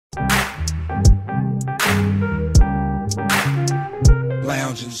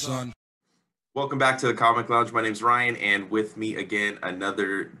Lounging, son. Welcome back to the Comic Lounge. My name's Ryan, and with me again,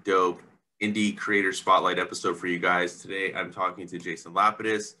 another dope indie creator spotlight episode for you guys. Today, I'm talking to Jason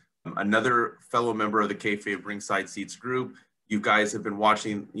Lapidus, another fellow member of the Kayfabe Ringside Seats group. You guys have been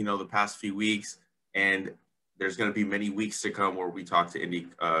watching, the past few weeks, and there's going to be many weeks to come where we talk to indie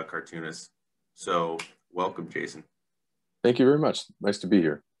cartoonists. So, welcome, Jason. Thank you very much. Nice to be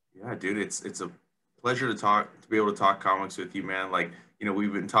here. Yeah, dude, it's a pleasure to be able to talk comics with you, man. Like,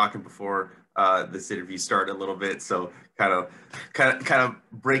 we've been talking before this interview started a little bit, so kind of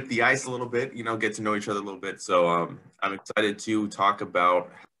break the ice a little bit, get to know each other a little bit. So I'm excited to talk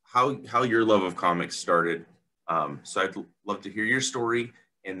about how your love of comics started. So I'd love to hear your story,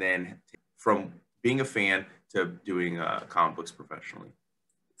 and then from being a fan to doing comic books professionally.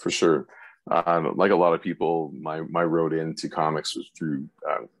 For sure. Like a lot of people, my road into comics was through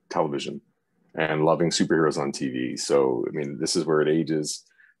television and loving superheroes on TV. So, I mean, this is where it ages.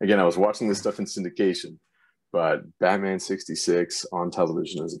 Again, I was watching this stuff in syndication, but Batman 66 on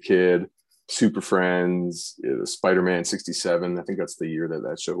television as a kid, Super Friends, Spider-Man 67, I think that's the year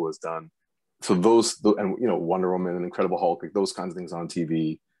that show was done. So and Wonder Woman and Incredible Hulk, like those kinds of things on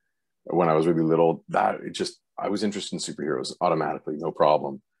TV when I was really little, I was interested in superheroes automatically, no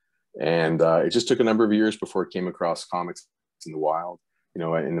problem. And it just took a number of years before it came across comics in the wild,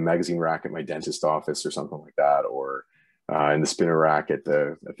 in the magazine rack at my dentist office or something like that, or in the spinner rack at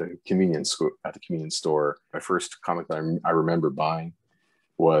the convenience store. My first comic that I remember buying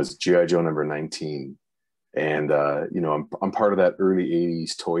was G.I. Joe number 19. And, I'm part of that early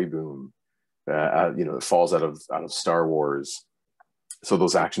 80s toy boom, it falls out of Star Wars. So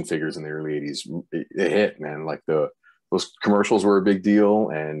those action figures in the early 80s, it hit, man. Like those commercials were a big deal,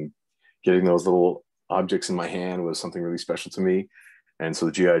 and getting those little objects in my hand was something really special to me. And so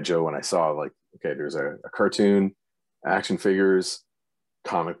the G.I. Joe, when I saw, like, okay, there's a cartoon, action figures,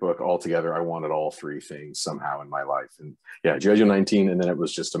 comic book all together, I wanted all three things somehow in my life. And yeah, G.I. Joe 19, and then it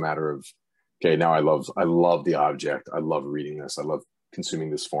was just a matter of, okay, now I love the object. I love reading this. I love consuming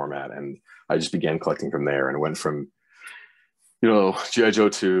this format. And I just began collecting from there, and it went from, G.I. Joe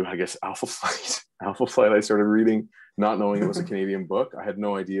to, I guess, Alpha Flight. Alpha Flight I started reading, not knowing it was a Canadian book. I had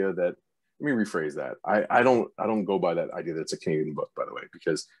no idea that. Let me rephrase that. I don't go by that idea that it's a Canadian book, by the way,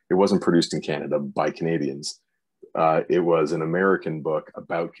 because it wasn't produced in Canada by Canadians. It was an American book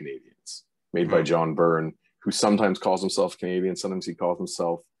about Canadians, made by John Byrne, who sometimes calls himself Canadian, sometimes he calls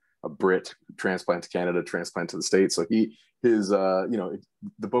himself a Brit, transplant to Canada, transplant to the States. So the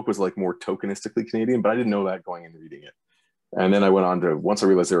book was like more tokenistically Canadian, but I didn't know that going into reading it. And then I went on to, once I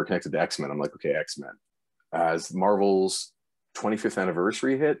realized they were connected to X-Men, I'm like, okay, X-Men. As Marvel's 25th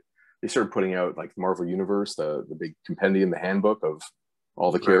anniversary hit, they started putting out like Marvel Universe, the big compendium, the handbook of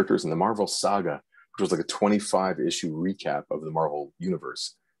all the characters, and the Marvel Saga, which was like a 25-issue recap of the Marvel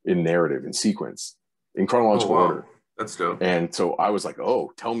Universe in narrative, in sequence, in chronological order. That's dope. And so I was like,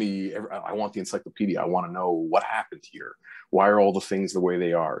 oh, tell me, I want the encyclopedia. I want to know what happened here. Why are all the things the way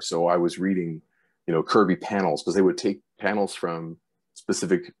they are? So I was reading, Kirby panels, because they would take panels from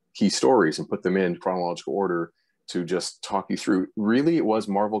specific key stories and put them in chronological order to just talk you through. Really, it was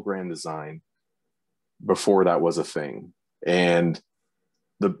Marvel Grand Design before that was a thing. And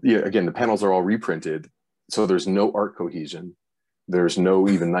the panels are all reprinted, so there's no art cohesion. There's no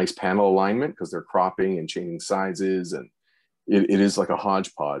even nice panel alignment because they're cropping and changing sizes, and it is like a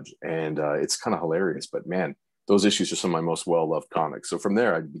hodgepodge, and it's kind of hilarious. But man, those issues are some of my most well-loved comics. So from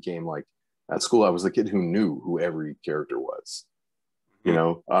there, I became like, at school, I was the kid who knew who every character was.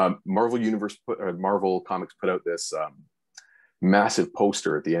 Marvel Comics put out this massive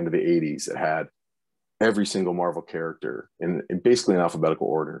poster at the end of the 80s that had every single Marvel character in basically in alphabetical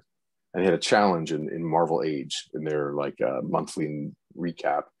order. And they had a challenge in Marvel Age, in their like monthly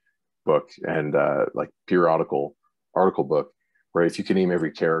recap book and like periodical article book, where if you could name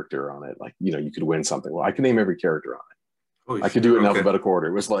every character on it, like, you could win something. Well, I could name every character on it. I could do it in alphabetical order.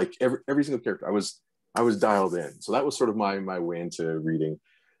 It was like every single character. I was dialed in. So that was sort of my way into reading.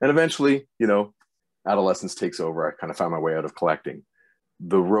 And eventually, adolescence takes over. I kind of found my way out of collecting.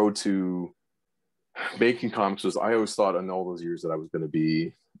 The road to making comics was, I always thought in all those years that I was going to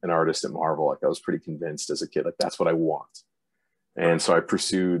be an artist at Marvel. Like, I was pretty convinced as a kid, like, that's what I want. And so I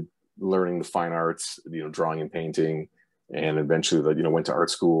pursued learning the fine arts, drawing and painting, and eventually, went to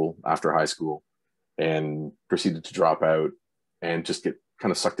art school after high school and proceeded to drop out and just get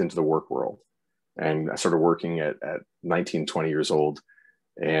kind of sucked into the work world. And I started working at 19, 20 years old.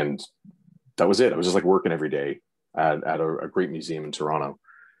 And that was it. I was just like working every day at a great museum in Toronto.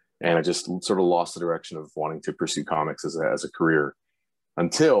 And I just sort of lost the direction of wanting to pursue comics as a career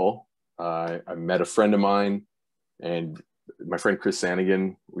until I met a friend of mine, and my friend Chris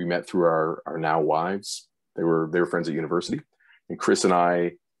Sanigan. We met through our now wives. They were friends at university, and Chris and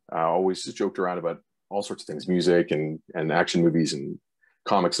I always just joked around about all sorts of things, music and action movies and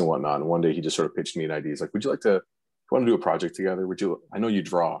comics and whatnot. And one day he just sort of pitched me an idea. He's like, "Would you like to? You want to do a project together? Would you? I know you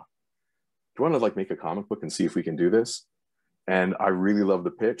draw. Do you want to like make a comic book and see if we can do this?" And I really loved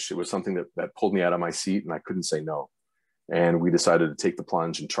the pitch. It was something that pulled me out of my seat, and I couldn't say no. And we decided to take the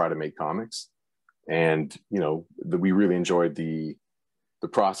plunge and try to make comics. And we really enjoyed the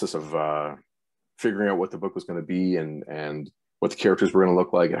process of figuring out what the book was going to be and what the characters were going to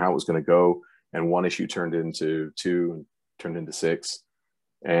look like and how it was going to go. And one issue turned into 2 and turned into 6.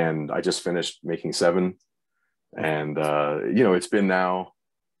 And I just finished making 7. And it's been now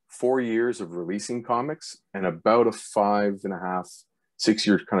 4 years of releasing comics and about a 5.5, 6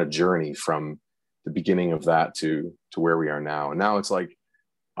 year kind of journey from the beginning of that to where we are now. And now it's like,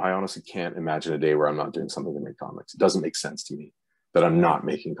 I honestly can't imagine a day where I'm not doing something to make comics. It doesn't make sense to me that I'm not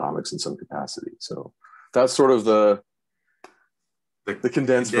making comics in some capacity. So that's sort of the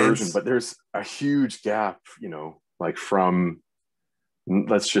condensed version, but there's a huge gap, like from,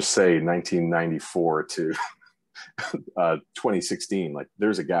 let's just say 1994 to 2016. Like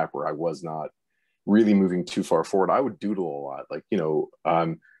there's a gap where I was not really moving too far forward. I would doodle a lot. Like,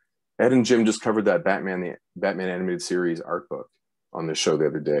 Ed and Jim just covered that the Batman animated series art book on this show the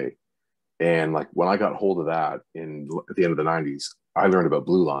other day. And like when I got hold of that at the end of the 90s, I learned about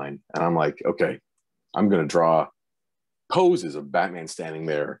Blue Line, and I'm like, okay, I'm going to draw poses of Batman standing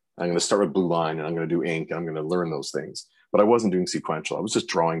there. I'm going to start with Blue Line, and I'm going to do ink, and I'm going to learn those things. But I wasn't doing sequential. I was just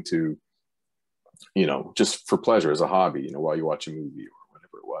drawing to, just for pleasure as a hobby, while you watch a movie or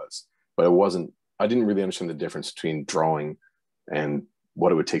whatever it was. But I didn't really understand the difference between drawing and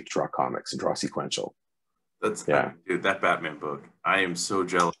what it would take to draw comics and draw sequential. Dude, that Batman book, I am so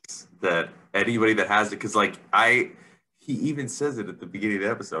jealous that anybody that has it, because he even says it at the beginning of the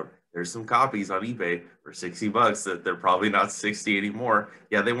episode. There's some copies on eBay for $60 that they're probably not 60 anymore.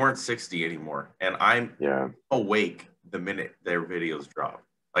 Yeah, they weren't 60 anymore. And I'm awake the minute their videos drop.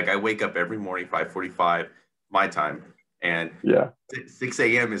 Like I wake up every morning, 5:45 my time, and 6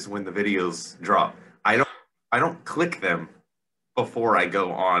 a.m. is when the videos drop. I don't click them before I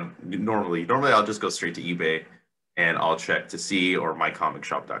go on. Normally I'll just go straight to eBay and I'll check to see, or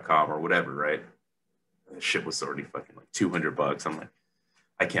mycomicshop.com or whatever, right? The shit was already fucking like $200. I'm like,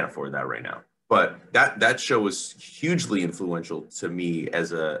 I can't afford that right now. But that show was hugely influential to me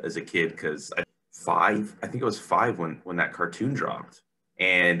as a kid, because I think it was 5 when that cartoon dropped.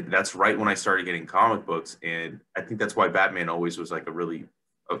 And that's right when I started getting comic books. And I think that's why Batman always was like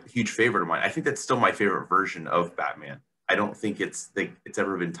a huge favorite of mine. I think that's still my favorite version of Batman. I don't think it's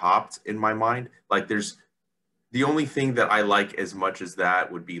ever been topped in my mind. Like the only thing that I like as much as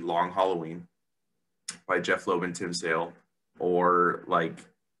that would be Long Halloween by Jeff Loeb and Tim Sale, or like,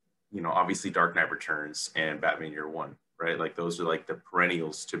 obviously Dark Knight Returns and Batman Year One, right? Like those are like the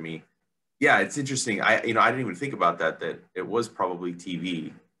perennials to me. Yeah, it's interesting. I didn't even think about that it was probably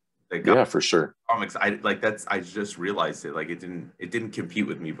TV that got for sure. Comics. I just realized it. Like it didn't compute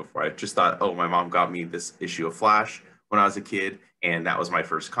with me before. I just thought, oh, my mom got me this issue of Flash when I was a kid, and that was my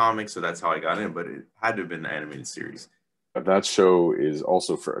first comic, so that's how I got in. But it had to have been the animated series. That show is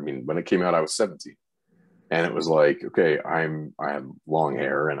also when it came out, I was 17. And it was like, okay, I have long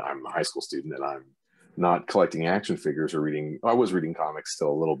hair and I'm a high school student and I'm not collecting action figures or reading. I was reading comics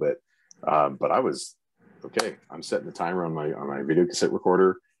still a little bit, but I was okay. I'm setting the timer on my video cassette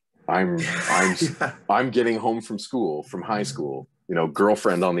recorder. I'm getting home from high school,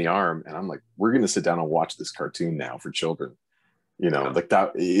 girlfriend on the arm, and I'm like, we're gonna sit down and watch this cartoon now for children. Like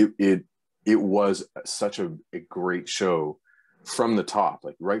that. It was such a great show from the top,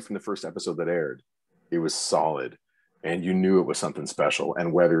 like right from the first episode that aired. It was solid, and you knew it was something special.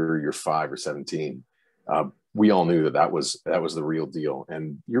 And whether you're 5 or 17, we all knew that was the real deal.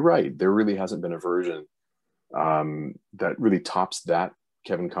 And you're right, there really hasn't been a version that really tops that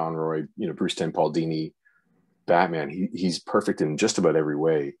Kevin Conroy, Bruce Timm, Paul Dini Batman. He's perfect in just about every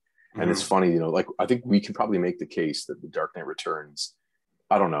way. And it's funny, like I think we can probably make the case that The Dark Knight Returns,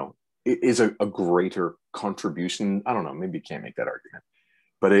 I don't know, it is a greater contribution. I don't know, maybe you can't make that argument,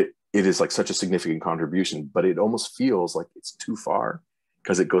 but it is like such a significant contribution, but it almost feels like it's too far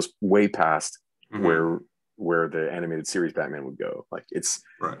because it goes way past where the animated series Batman would go. Like it's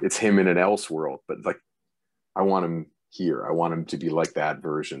him in an else world, but like I want him here. I want him to be like that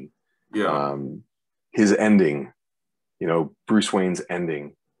version. Yeah. His ending, Bruce Wayne's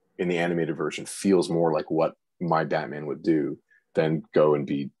ending in the animated version feels more like what my Batman would do than go and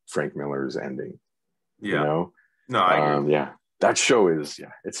be Frank Miller's ending. Yeah. No, I agree. Yeah. that show is,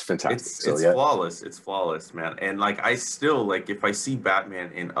 yeah, it's fantastic. It's flawless. It's flawless, man. And like I still like if I see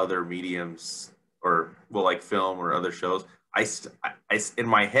Batman in other mediums or well like film or other shows, I in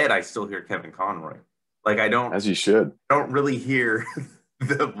my head I still hear Kevin Conroy. Like I don't, as you should. don't really hear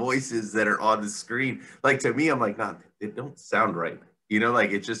the voices that are on the screen. Like to me, I'm like, nah, it don't sound right. You know,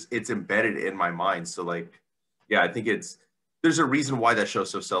 like it's embedded in my mind. So like, yeah, I think there's a reason why that show's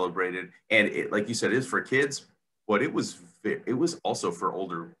so celebrated. And it, like you said, it is for kids, but it was also for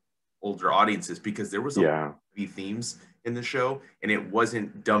older audiences because there was a lot of themes in the show and it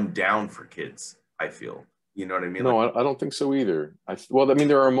wasn't dumbed down for kids, I feel. You know what I mean? No, I don't think so either. Well, I mean,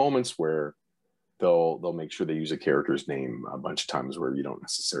 there are moments where they'll make sure they use a character's name a bunch of times where you don't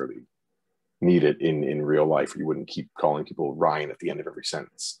necessarily need it in real life. You wouldn't keep calling people Ryan at the end of every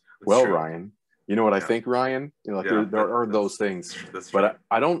sentence. That's well, true. Ryan, you know what I think, Ryan? You know, like there are those things, but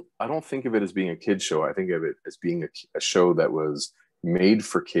I don't think of it as being a kid's show. I think of it as being a show that was made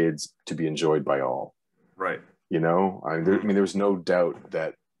for kids to be enjoyed by all. Right. You know, I mean, there's no doubt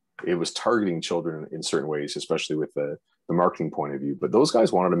that it was targeting children in certain ways, especially with the marketing point of view. But those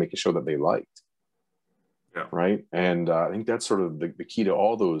guys wanted to make a show that they liked. Yeah. Right. And I think that's sort of the key to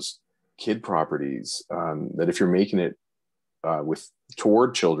all those kid properties, that if you're making it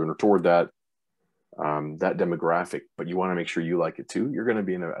toward children or toward that demographic, but you want to make sure you like it too, you're going to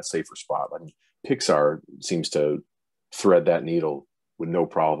be in a safer spot. I mean, Pixar seems to thread that needle with no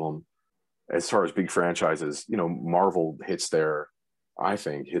problem. As far as big franchises, you know, Marvel hits their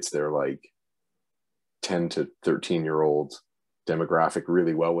like 10 to 13-year-old demographic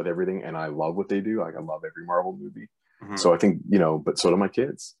really well with everything, and I love what they do. Like I love every Marvel movie. Mm-hmm. So I think, you know, but so do my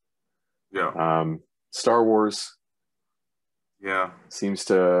kids. Yeah. Star Wars seems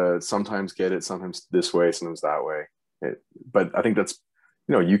to sometimes get it, sometimes this way, sometimes that way. But I think that's,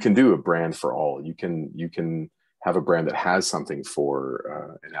 you know, you can do a brand for all. You can have a brand that has something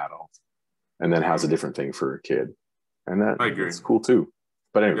for an adult and then has a different thing for a kid. And that's cool too.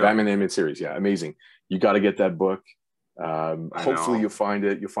 But anyway, Batman animated series, amazing. You got to get that book. Hopefully you'll find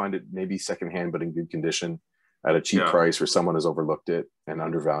it maybe secondhand, but in good condition at a cheap price where someone has overlooked it and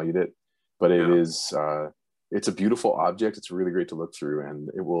undervalued it. But it's a beautiful object. It's really great to look through, and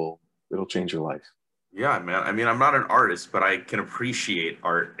it'll change your life. Yeah, man. I mean, I'm not an artist, but I can appreciate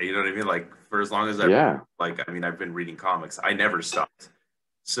art. You know what I mean? Like for as long as I've been reading comics. I never stopped.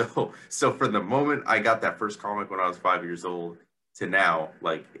 So from the moment I got that first comic when I was 5 years old to now,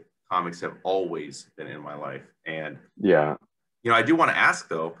 like comics have always been in my life. And you know, I do want to ask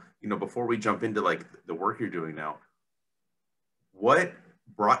though, you know, before we jump into like the work you're doing now, what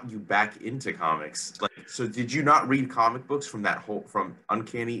brought you back into comics? Like, so did you not read comic books from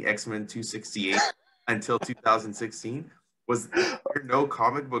Uncanny X-Men 268 until 2016? Was there no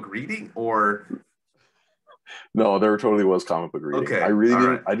comic book reading or? No, there totally was comic book reading. Okay.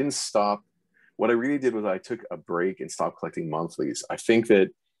 I didn't stop. What I really did was I took a break and stopped collecting monthlies. I think that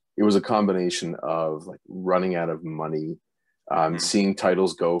it was a combination of like running out of money, seeing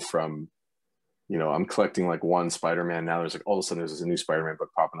titles go from, you know, I'm collecting like one Spider-Man. Now there's like all of a sudden there's a new Spider-Man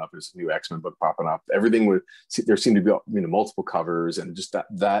book popping up. There's a new X-Men book popping up. There seemed to be, you know, multiple covers, and just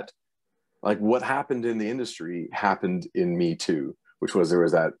that like what happened in the industry happened in me too, which was there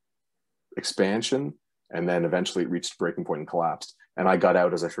was that expansion, and then eventually it reached breaking point and collapsed. And I got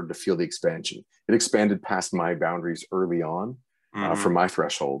out as I started to feel the expansion. It expanded past my boundaries early on from my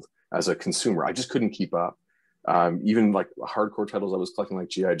threshold as a consumer. I just couldn't keep up. Even like hardcore titles I was collecting, like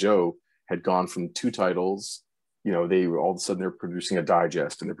G.I. Joe, had gone from 2 titles. You know, they all of a sudden they're producing a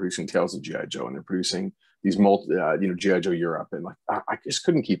digest, and they're producing Tales of G.I. Joe, and they're producing these G.I. Joe Europe. And like, I just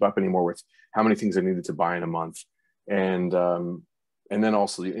couldn't keep up anymore with how many things I needed to buy in a month. And then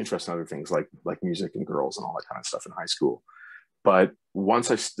also the interest in other things like music and girls and all that kind of stuff in high school. But once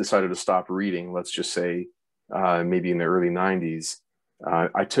I decided to stop reading, let's just say maybe in the early 90s,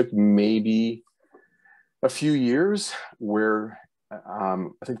 I took maybe a few years where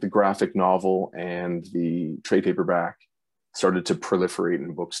I think the graphic novel and the trade paperback started to proliferate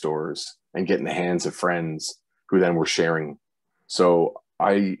in bookstores and get in the hands of friends who then were sharing. So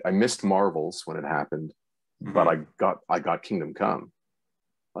I missed Marvels when it happened, but I got Kingdom Come.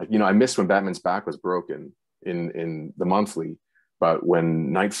 Like, you know, I missed when Batman's back was broken in the monthly, but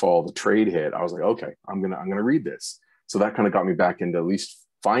when Nightfall, the trade hit, I was like, okay, I'm gonna read this. So that kind of got me back into at least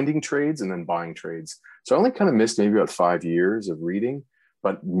finding trades and then buying trades. So I only kind of missed maybe about 5 years of reading,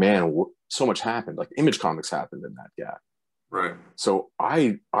 but man, so much happened. Like Image Comics happened in that gap. Right. So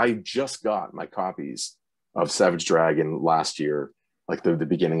I just got my copies of Savage Dragon last year, like the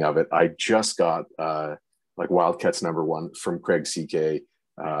beginning of it. I just got like Wildcats #1 from Craig CK.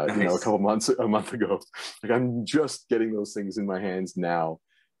 you know, a month ago. Like, I'm just getting those things in my hands now.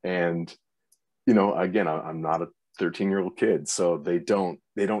 And, you know, again, I'm not a 13-year-old kid, so they don't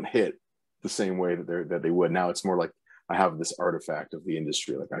hit the same way that they would. Now it's more like I have this artifact of the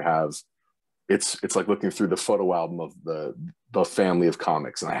industry. Like I have, it's like looking through the photo album of the family of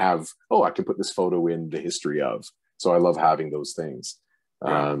comics, and I have, I can put this photo in the history of. So I love having those things.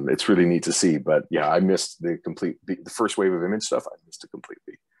 Yeah. It's really neat to see. But yeah, I missed the first wave of Image stuff. I missed it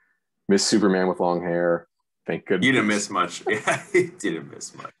completely. Missed Superman with long hair. Thank goodness. You didn't miss much. Yeah, you didn't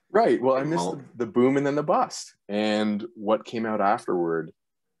miss much. Right. Well, I missed the boom and then the bust. And what came out afterward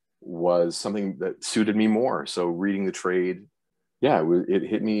was something that suited me more. So reading the trade, yeah, it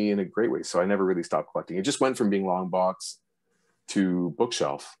hit me in a great way. So I never really stopped collecting. It just went from being long box to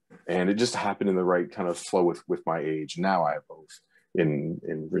bookshelf. And it just happened in the right kind of flow with my age. Now I have both in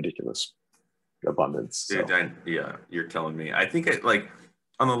ridiculous abundance. Dude, so. Yeah, you're telling me. I think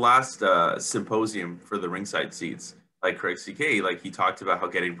on the last symposium for the ringside seats, like Craig CK, like he talked about how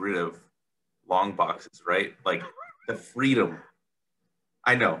getting rid of long boxes, right? Like the freedom.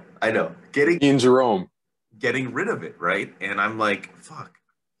 I know. In Jerome. Getting rid of it, right? And I'm like, fuck.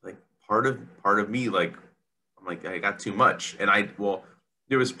 Like part of me, like, I'm like, I got too much. And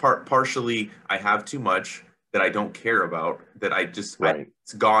there was partially I have too much that I don't care about, that I just, right.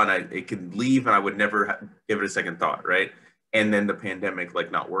 It's gone. It can leave and I would never give it a second thought, right? And then the pandemic,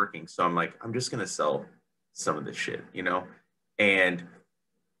 like, not working. So I'm like, I'm just going to sell some of this shit, you know? And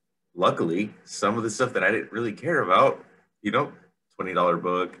luckily, some of the stuff that I didn't really care about, you know, $20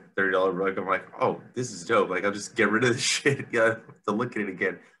 book, $30 book, I'm like, oh, this is dope. Like, I'll just get rid of this shit. Yeah, I have to look at it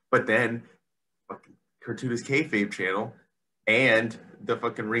again. But then, fucking Cartoonist Kayfabe channel and the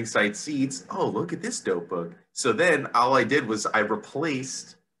fucking ringside seats, oh, look at this dope book. So then all I did was I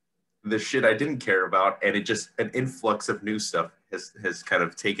replaced the shit I didn't care about, and it just, an influx of new stuff has kind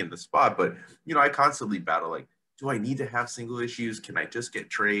of taken the spot. But, you know, I constantly battle, like, do I need to have single issues? Can I just get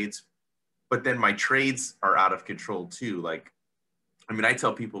trades? But then my trades are out of control too. Like, I mean, I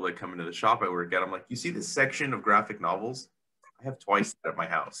tell people that come into the shop I work at, I'm like, you see this section of graphic novels? I have twice that at my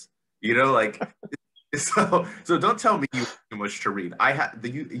house. You know, like, so don't tell me you have too much to read. I have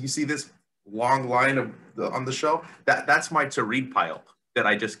you see this long line on the shelf? That's my to read pile that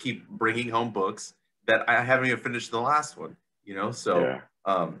I just keep bringing home books that I haven't even finished the last one. You know, so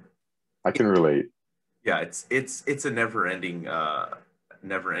yeah. I can relate. Yeah, it's a never ending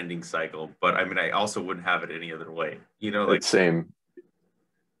cycle. But I mean, I also wouldn't have it any other way. You know, like, it's same.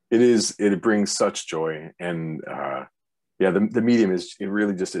 It brings such joy, and the medium it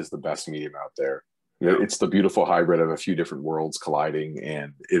really just is the best medium out there. You know, it's the beautiful hybrid of a few different worlds colliding,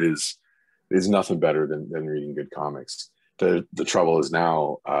 and it is nothing better than reading good comics. The trouble is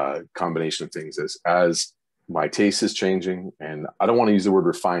now a combination of things as my taste is changing, and I don't want to use the word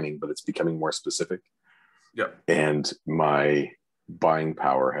refining, but it's becoming more specific. Yeah. And my buying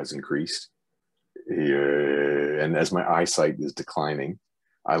power has increased, and as my eyesight is declining,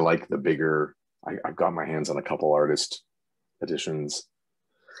 I like the bigger. I've got my hands on a couple artist editions,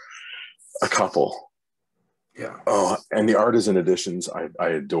 a couple. Yeah. Oh, and the artisan editions I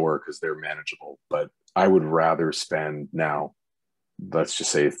adore because they're manageable. But I would rather spend now, let's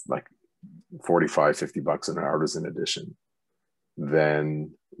just say like $45-$50 on an artisan edition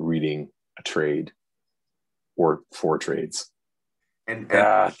than reading a trade or 4 trades. And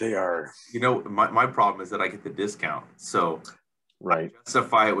they are. You know, my problem is that I get the discount. So right. I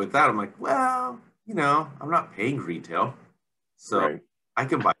justify it with that. I'm like, well, you know, I'm not paying retail. So right. I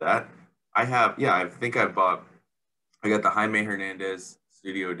can buy that. I got the Jaime Hernandez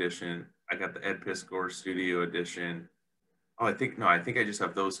Studio Edition. I got the Ed Piskor Studio Edition. Oh, I think I just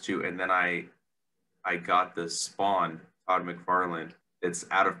have those two. And then I got the Spawn, Todd McFarlane, that's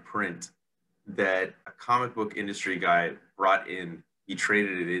out of print, that a comic book industry guy brought in. He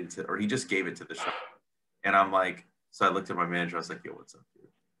traded it into, or he just gave it to the shop. And I'm like, so I looked at my manager, I was like, yo, what's up, dude?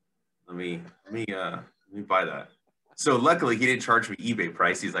 Let me buy that. So luckily he didn't charge me eBay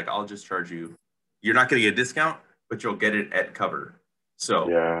price. He's like, I'll just charge you. You're not going to get a discount, but you'll get it at cover. So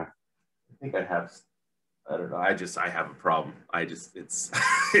yeah, I think I don't know. I have a problem. It's,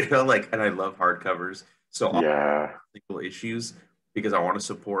 you know, like, and I love hardcovers. So yeah, single issues, because I want to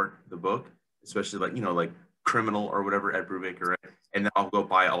support the book, especially like, you know, like Criminal or whatever, Ed Brubaker, right? And then I'll go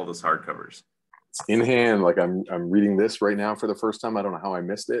buy all those hardcovers. In hand, like I'm reading this right now for the first time. I don't know how I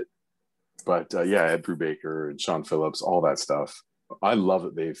missed it. But yeah, Ed Brubaker and Sean Phillips, all that stuff. I love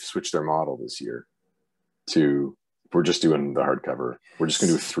that they've switched their model this year to, we're just doing the hardcover. We're just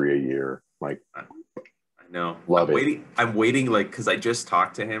going to do 3 a year. Like, I know. Love it. I'm waiting, like, because I just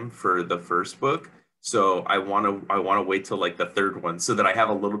talked to him for the first book. So I want to wait till like the third one so that I have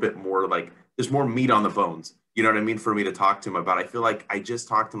a little bit more like there's more meat on the bones. You know what I mean? For me to talk to him about. I feel like I just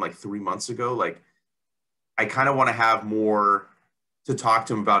talked to him like 3 months ago. Like I kind of want to have more to talk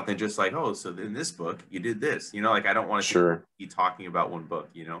to him about than just like, oh, so in this book you did this. You know, like I don't want to Sure. be talking about one book.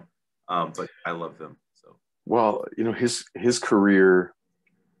 You know, but I love them. So Well, you know, his career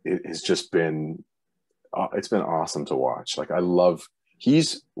has just been it's been awesome to watch. Like I love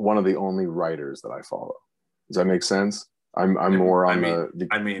he's one of the only writers that I follow. Does that make sense? I'm more on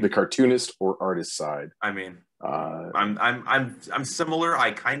the cartoonist or artist side. I mean, I'm similar.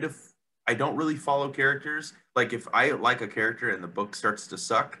 I don't really follow characters. Like if I like a character and the book starts to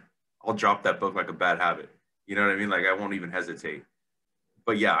suck, I'll drop that book like a bad habit. You know what I mean? Like I won't even hesitate.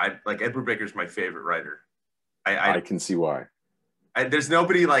 But yeah, I like Ed Brubaker's my favorite writer. I can see why. There's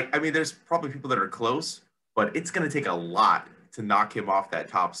nobody like, I mean, there's probably people that are close, but it's going to take a lot to knock him off that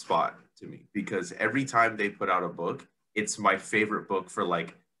top spot to me because every time they put out a book, it's my favorite book for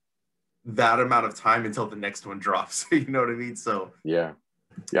like that amount of time until the next one drops. You know what I mean? So yeah,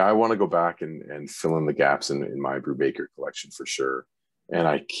 I want to go back and fill in the gaps in my Brubaker collection for sure. And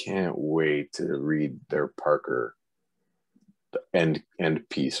I can't wait to read their Parker end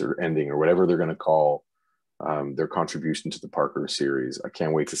piece or ending or whatever they're going to call their contribution to the Parker series. I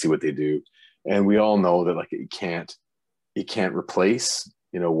can't wait to see what they do. And we all know that like it can't replace,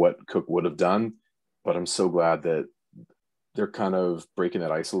 you know, what Cook would have done. But I'm so glad that they're kind of breaking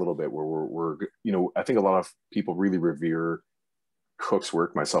that ice a little bit where we're you know, I think a lot of people really revere Cook's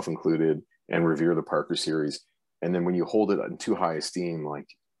work, myself included, and revere the Parker series. And then when you hold it in too high esteem, like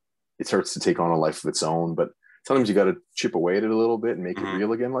it starts to take on a life of its own. But sometimes you got to chip away at it a little bit and make it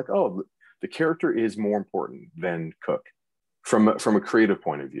real again. Like, oh, the character is more important than Cook from a creative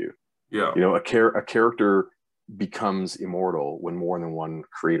point of view. Yeah, you know, a character becomes immortal when more than one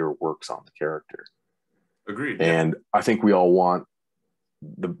creator works on the character. Agreed. And I think we all want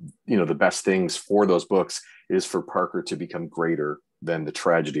the best things for those books is for Parker to become greater than the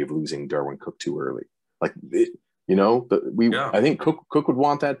tragedy of losing Darwin Cook too early. Like, I think Cook would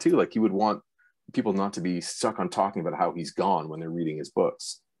want that too. Like he would want people not to be stuck on talking about how he's gone when they're reading his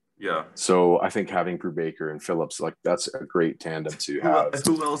books. Yeah. So I think having Brubaker and Phillips, like that's a great tandem to have.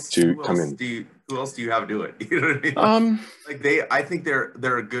 Who else do you have do it? You know what I mean? Like I think they're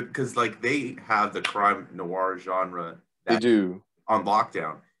a good because like they have the crime noir genre. They do on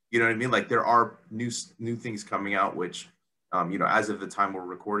lockdown. You know what I mean? Like there are new things coming out, which you know, as of the time we're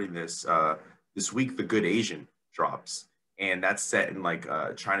recording this, this week, The Good Asian drops, and that's set in like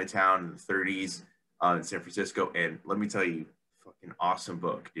Chinatown in the 30s in San Francisco. And let me tell you, fucking awesome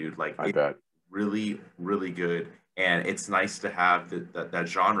book, dude. Like I bet really, really good. And it's nice to have that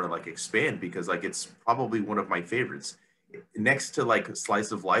genre like expand because like it's probably one of my favorites. Next to like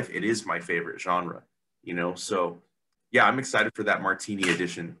slice of life, it is my favorite genre. You know, so yeah, I'm excited for that Martini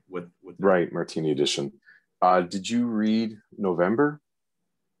edition with right Martini edition. Did you read November?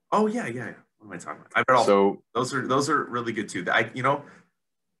 Oh yeah. What am I talking about? I read all. So those are really good too.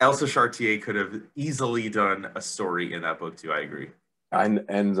 Elsa Chartier could have easily done a story in that book too. I agree. And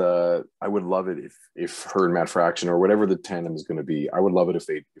I would love it if her and Matt Fraction or whatever the tandem is going to be. I would love it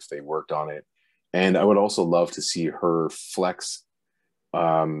if they worked on it, and I would also love to see her flex,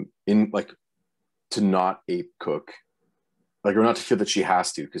 in like to not ape Cook, like or not to feel that she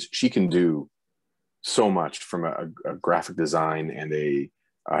has to because she can do so much from a graphic design and an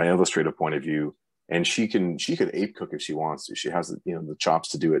illustrative point of view. And she could ape Cook if she wants to. She has the chops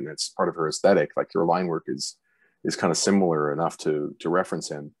to do it, and it's part of her aesthetic. Like her line work is kind of similar enough to reference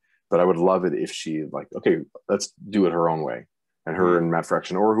him. But I would love it if she like, okay, let's do it her own way, and her and Matt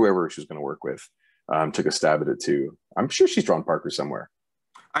Fraction or whoever she's going to work with took a stab at it too. I'm sure she's drawn Parker somewhere.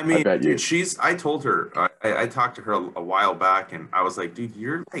 I mean, dude, I told her I talked to her a while back, and I was like, dude,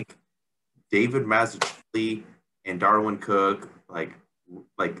 you're like David Mazzucchelli and Darwin Cook, like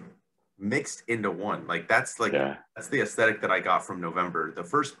mixed into one. Like that's that's the aesthetic that I got from November. The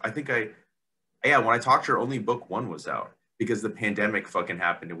first, I think when I talked to her, only book 1 was out because the pandemic fucking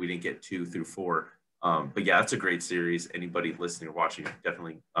happened and we didn't get 2 through 4. But yeah, that's a great series. Anybody listening or watching,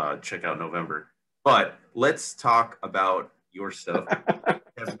 definitely check out November. But let's talk about your stuff.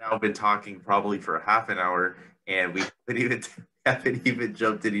 We have now been talking probably for a half an hour, and we haven't even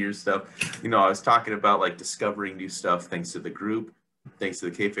jumped into your stuff. You know, I was talking about like discovering new stuff thanks to the group, thanks to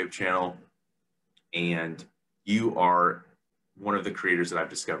the Kayfabe channel, and you are one of the creators that I've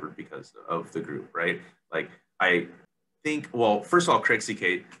discovered because of the group, right? Like I think, well, first of all, Craig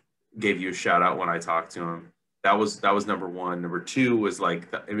CK gave you a shout out when I talked to him. That was number 1. Number 2 was like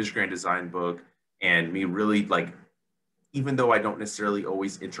the Image Grand Design book, and me really like even though I don't necessarily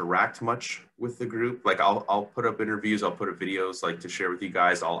always interact much with the group, like I'll put up interviews, I'll put up videos like to share with you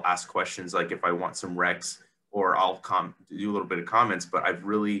guys. I'll ask questions like if I want some recs, or I'll do a little bit of comments. But I've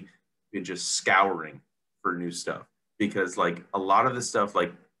really been just scouring for new stuff, because like a lot of the stuff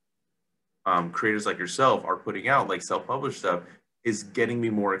like creators like yourself are putting out, like self-published stuff, is getting me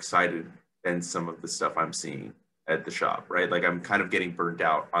more excited than some of the stuff I'm seeing at the shop, right? Like I'm kind of getting burned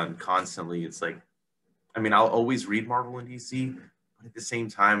out on constantly. It's like, I mean, I'll always read Marvel and DC, but at the same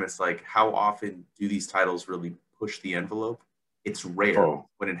time, it's like, how often do these titles really push the envelope? It's rare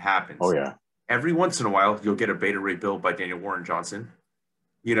when it happens. Oh, yeah. Every once in a while, you'll get a Beta Ray build by Daniel Warren Johnson,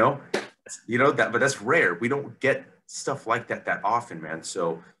 you know that, but that's rare. We don't get stuff like that often, man.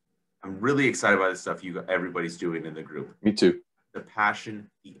 So I'm really excited by the stuff everybody's doing in the group. Me too. The passion,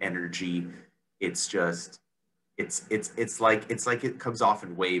 the energy, it's just, it's like it comes off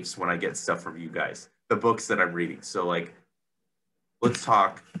in waves when I get stuff from you guys, the books that I'm reading. So like, let's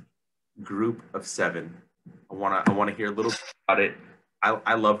talk Group of Seven. I wanna hear a little bit about it.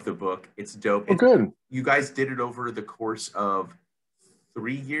 I love the book. It's dope. Oh, good. You guys did it over the course of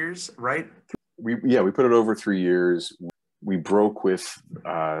 3 years, right? We put it over 3 years. We broke with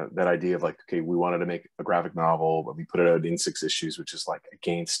that idea of like, okay, we wanted to make a graphic novel, but we put it out in 6 issues, which is like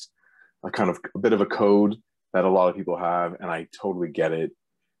against a kind of a bit of a code that a lot of people have, and I totally get it.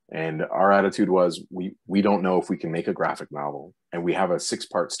 And our attitude was, we don't know if we can make a graphic novel, and we have a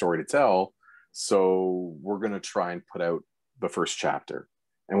 6-part story to tell, so we're going to try and put out the first chapter,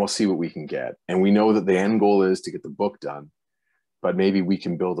 and we'll see what we can get. And we know that the end goal is to get the book done, but maybe we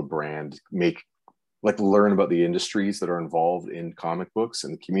can build a brand, learn about the industries that are involved in comic books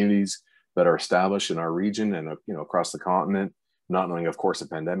and the communities that are established in our region and across the continent, not knowing, of course, a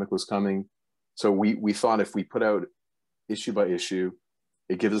pandemic was coming. So we thought if we put out issue by issue,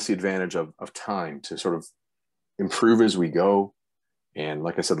 it gives us the advantage of time to sort of improve as we go. And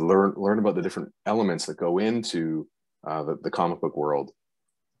like I said, learn about the different elements that go into the comic book world.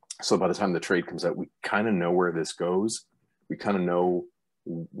 So by the time the trade comes out, we kind of know where this goes. We kind of know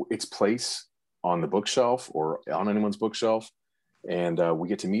its place on the bookshelf or on anyone's bookshelf. And we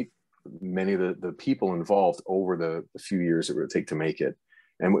get to meet many of the people involved over the few years it would take to make it.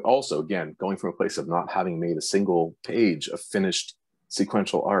 And we also, again, going from a place of not having made a single page of finished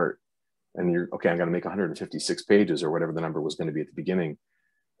sequential art, and you're, okay, I'm going to make 156 pages or whatever the number was going to be at the beginning.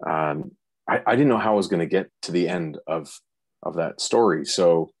 I didn't know how I was going to get to the end of that story.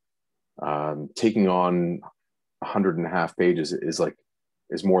 So taking on 100.5 pages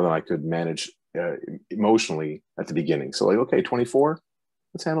is more than I could manage emotionally at the beginning. So like, okay, 24,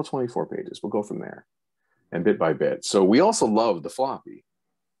 let's handle 24 pages. We'll go from there, and bit by bit. So we also loved the floppy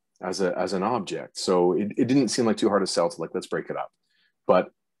as an object. So it didn't seem like too hard to sell to like, let's break it up.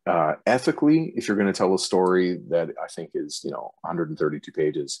 But ethically, if you're going to tell a story that I think is 132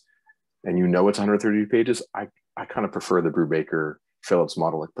 pages, and it's 132 pages, I kind of prefer the Brubaker Phillips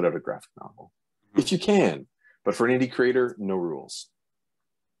model, like put out a graphic novel if you can. But for an indie creator, no rules.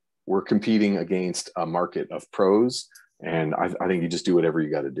 We're competing against a market of pros, and I think you just do whatever you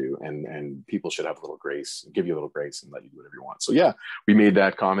got to do, and people should have a little grace, give you a little grace, and let you do whatever you want. So yeah, we made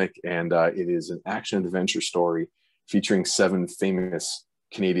that comic, and it is an action adventure story featuring 7 famous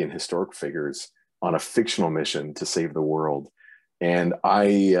Canadian historic figures on a fictional mission to save the world. And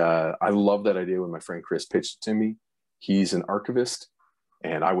I love that idea when my friend Chris pitched it to me. He's an archivist,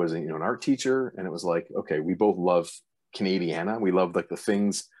 and I was an art teacher, and it was like, okay, we both love Canadiana. We love like the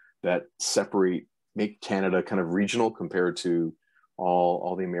things that make Canada kind of regional compared to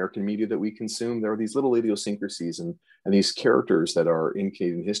all the American media that we consume. There are these little idiosyncrasies and these characters that are in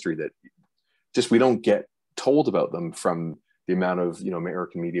Canadian history that just we don't get told about them from the amount of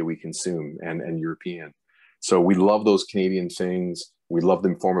American media we consume and European. So we love those Canadian things. We love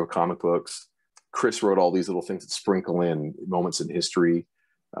them in form of comic books. Chris wrote all these little things that sprinkle in moments in history,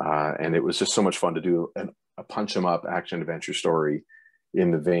 and it was just so much fun to do a punch 'em up action adventure story in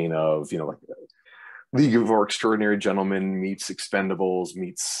the vein of like League of Our Extraordinary Gentlemen meets Expendables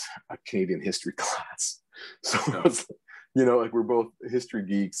meets a Canadian history class. So it's, like we're both history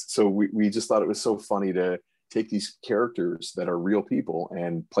geeks, so we just thought it was so funny to take these characters that are real people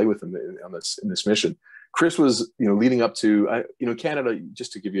and play with them in this mission. Chris was leading up to Canada,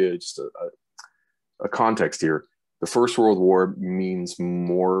 just to give you just a context here. The First World War means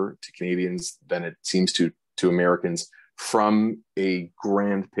more to Canadians than it seems to Americans, from a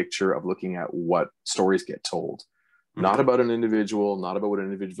grand picture of looking at what stories get told. Not about an individual, not about what an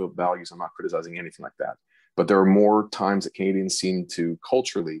individual values. I'm not criticizing anything like that. But there are more times that Canadians seem to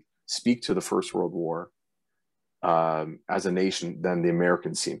culturally speak to the First World War as a nation than the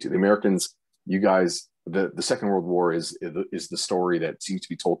Americans seem to. The Americans, you guys the Second World War is the story that seems to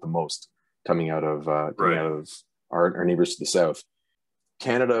be told the most coming out of our neighbors to the south.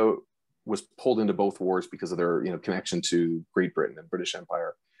 Canada was pulled into both wars because of their connection to Great Britain and British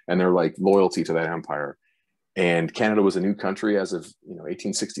Empire and their like loyalty to that empire. And Canada was a new country as of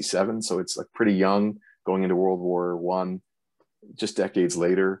 1867, so it's like pretty young, going into World War One, just decades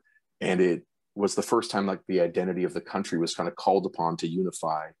later. And it was the first time like the identity of the country was kind of called upon to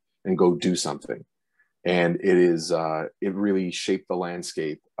unify and go do something. And it really shaped the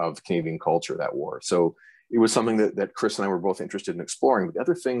landscape of Canadian culture, that war. So it was something that Chris and I were both interested in exploring. But the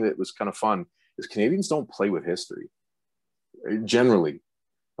other thing that was kind of fun is Canadians don't play with history generally.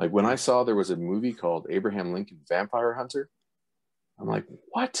 Like when I saw there was a movie called Abraham Lincoln Vampire Hunter, I'm like,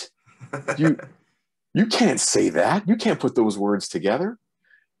 what? You can't say that. You can't put those words together.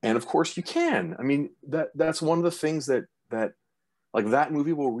 And of course you can. I mean, that's one of the things that like that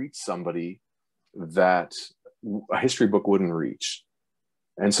movie will reach somebody that a history book wouldn't reach.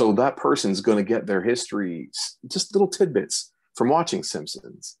 And so that person's going to get their history, just little tidbits from watching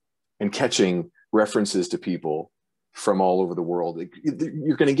Simpsons and catching references to people from all over the world.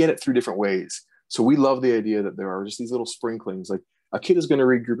 You're going to get it through different ways. So we love the idea that there are just these little sprinklings. Like a kid is going to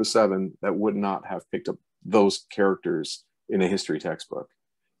read Group of Seven that would not have picked up those characters in a history textbook.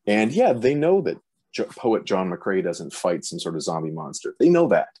 And yeah, they know that poet John McCrae doesn't fight some sort of zombie monster. They know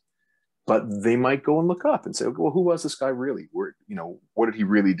that. But they might go and look up and say, well, who was this guy really? Where, what did he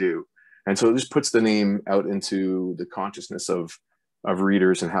really do? And so it just puts the name out into the consciousness of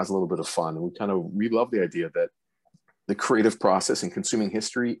readers and has a little bit of fun. And we love the idea that the creative process in consuming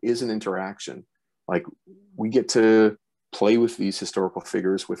history is an interaction. Like we get to play with these historical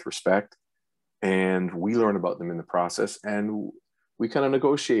figures with respect, and we learn about them in the process, and we kind of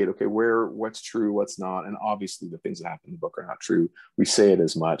negotiate, okay, what's true, what's not. And obviously the things that happen in the book are not true. We say it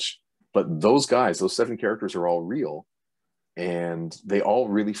as much. But those 7 characters are all real, and they all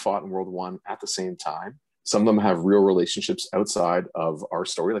really fought in World War I at the same time. Some of them have real relationships outside of our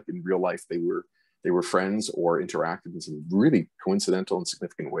story, like in real life, they were friends or interacted in some really coincidental and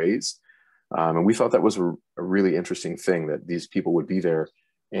significant ways. And we thought that was a really interesting thing, that these people would be there.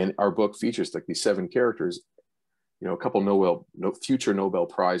 And our book features like these 7 characters, a couple future Nobel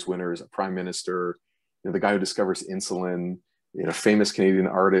Prize winners, a prime minister, the guy who discovers insulin, famous Canadian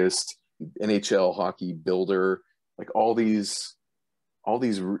artist, NHL hockey builder, like all these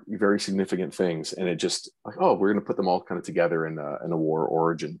very significant things. And it just like, oh, we're going to put them all kind of together in a war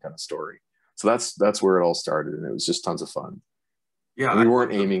origin kind of story. So that's where it all started. And it was just tons of fun. Yeah. And we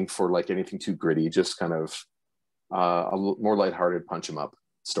weren't aiming for like anything too gritty, just kind of a more lighthearted punch 'em up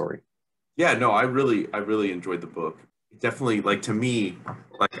story. Yeah, no, I really enjoyed the book. Definitely, like to me,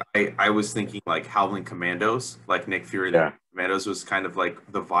 like I was thinking like Howling Commandos, like Nick Fury. Yeah. Commandos was kind of like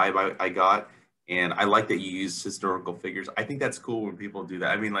the vibe I got. And I like that you use historical figures. I think that's cool when people do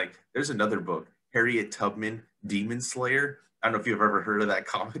that. I mean, like there's another book, Harriet Tubman, Demon Slayer. I don't know if you've ever heard of that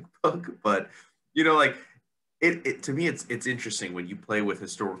comic book, but like it to me, it's interesting when you play with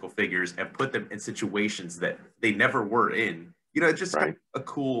historical figures and put them in situations that they never were in. It's just kind of a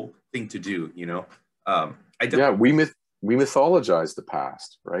cool thing to do, we mythologize the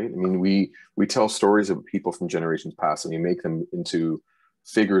past, right? I mean, we tell stories of people from generations past, and we make them into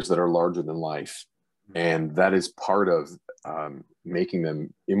figures that are larger than life. And that is part of making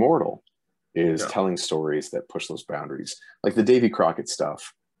them immortal, is telling stories that push those boundaries. Like the Davy Crockett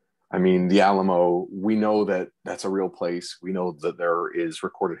stuff. I mean, the Alamo, we know that that's a real place. We know that there is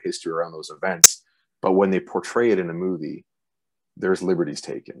recorded history around those events. But when they portray it in a movie, there's liberties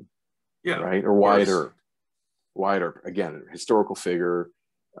taken. Yeah. Right? Or Wyatt Earp, again, historical figure,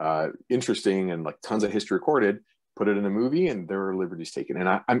 interesting, and like tons of history recorded. Put it in a movie and there are liberties taken.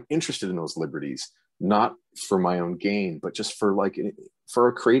 And I'm interested in those liberties, not for my own gain, but just for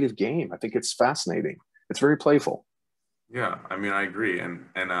a creative game. I think it's fascinating. It's very playful. Yeah, I mean, I agree. And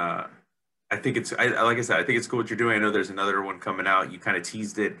I think like I said, I think it's cool what you're doing. I know there's another one coming out. You kind of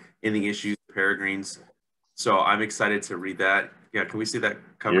teased it in the issues, Peregrines. So I'm excited to read that. Yeah, can we see that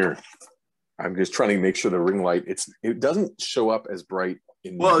cover? Here. I'm just trying to make sure the ring light, it doesn't show up as bright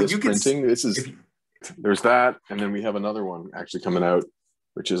in this printing. There's that, and then we have another one actually coming out,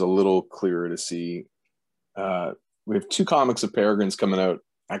 which is a little clearer to see. We have 2 comics of Peregrines coming out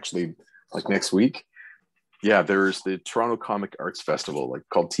actually like next week. Yeah, there's the Toronto Comic Arts Festival, like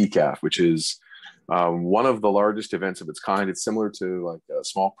called TCAF, which is one of the largest events of its kind. It's similar to like a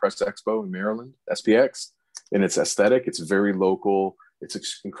Small Press Expo in Maryland, SPX, in its aesthetic. It's very local.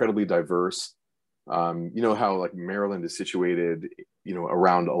 It's incredibly diverse. You know how like Maryland is situated,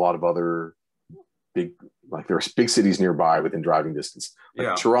 around a lot of other big, like there are big cities nearby within driving distance.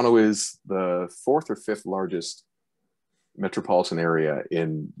 Like Toronto is the 4th or 5th largest metropolitan area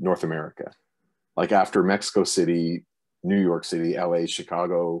in North America. Like after Mexico City, New York City, LA,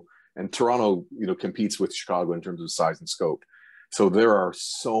 Chicago, and Toronto, competes with Chicago in terms of size and scope. So there are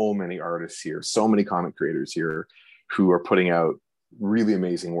so many artists here, so many comic creators here who are putting out really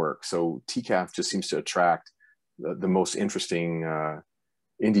amazing work. So TCAF just seems to attract the most interesting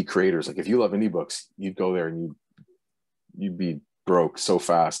indie creators. Like if you love indie books, you'd go there and you'd be broke so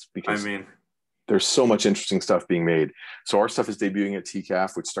fast, because there's so much interesting stuff being made. So our stuff is debuting at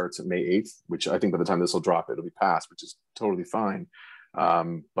TCAF, which starts at May 8th, which I think by the time this will drop, it'll be past, which is totally fine.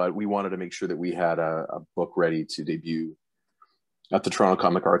 But we wanted to make sure that we had a book ready to debut at the Toronto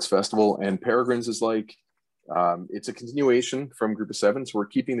Comic Arts Festival. And Peregrines is like, it's a continuation from Group of Seven. So we're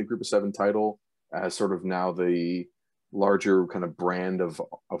keeping the Group of Seven title as sort of now the larger kind of brand of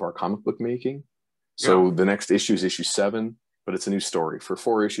our comic book making. So the next issue is issue 7, but it's a new story. For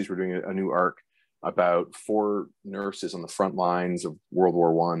 4 issues, we're doing a new arc about 4 nurses on the front lines of World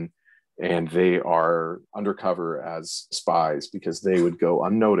War I, and they are undercover as spies because they would go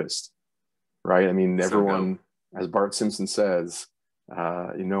unnoticed, right? I mean, everyone, as Bart Simpson says,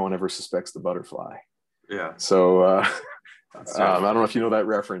 no one ever suspects the butterfly. Yeah. So I don't know if you know that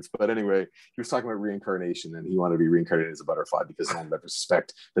reference, but anyway, he was talking about reincarnation, and he wanted to be reincarnated as a butterfly because no one would ever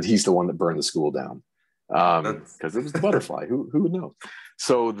suspect that he's the one that burned the school down. Because it was the butterfly. Who would know?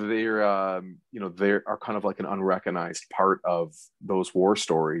 So they're they are kind of like an unrecognized part of those war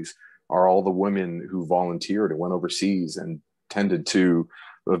stories are all the women who volunteered and went overseas and tended to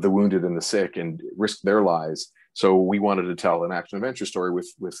the wounded and the sick and risked their lives. So we wanted to tell an action adventure story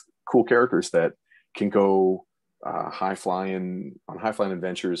with cool characters that can go high flying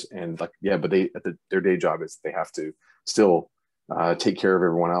adventures, and but their day job is they have to still take care of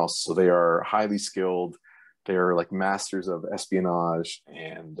everyone else. So they are highly skilled. They are like masters of espionage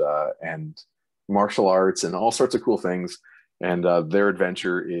and martial arts and all sorts of cool things. And their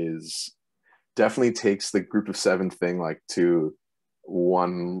adventure is definitely takes the Group of Seven thing like to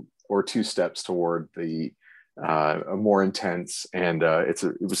 1 or 2 steps toward the a more intense, and it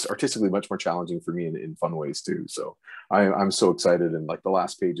was artistically much more challenging for me in fun ways too. So I'm so excited, and like the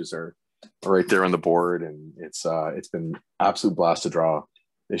last pages are right there on the board, and it's been absolute blast to draw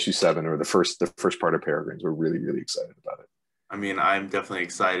issue 7, or the first part of Peregrines. We're really, really excited about it. I mean, I'm definitely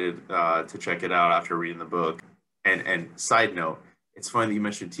excited to check it out after reading the book. And side note, it's funny that you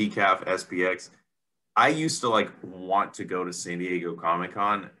mentioned TCAF, SPX. I used to like want to go to San Diego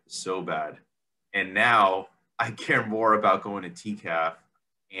Comic-Con so bad, and now I care more about going to TCAF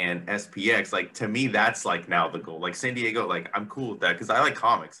and SPX. Like, to me, that's like now the goal. Like San Diego, like I'm cool with that because I like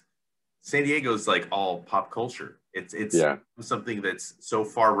comics. San Diego's like all pop culture. It's something that's so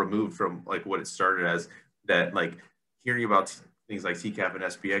far removed from like what it started as, that like hearing about things like TCAF and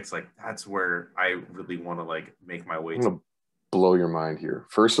SPX, like that's where I really want to like make my way. I'm gonna blow your mind here.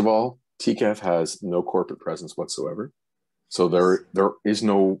 First of all, TCAF has no corporate presence whatsoever. So there is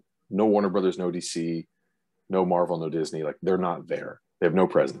no Warner Brothers, no DC, no Marvel, no Disney. Like they're not there. They have no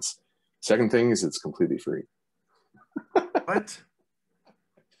presence. Second thing is it's completely free. What?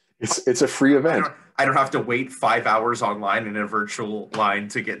 It's a free event. I don't have to wait 5 hours online in a virtual line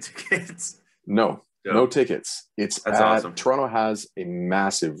to get tickets. No tickets. That's awesome. Toronto has a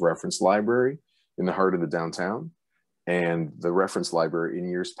massive reference library in the heart of the downtown, and the reference library in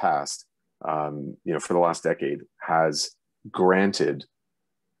years past, for the last decade, has granted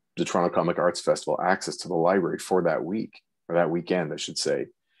the Toronto Comic Arts Festival access to the library for that week, or that weekend, I should say.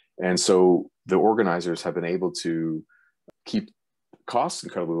 And so the organizers have been able to keep costs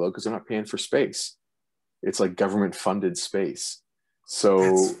incredibly low because they're not paying for space. It's like government funded space. So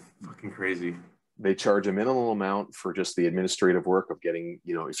that's fucking crazy. They charge a minimal amount for just the administrative work of getting,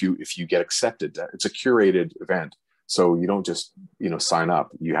 if you get accepted. It's a curated event. So you don't just, sign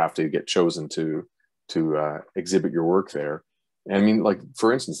up. You have to get chosen to exhibit your work there. And I mean, like,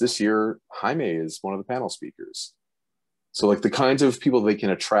 for instance, this year, Jaime is one of the panel speakers. So like the kinds of people they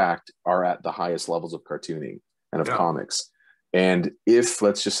can attract are at the highest levels of cartooning and of comics. And if,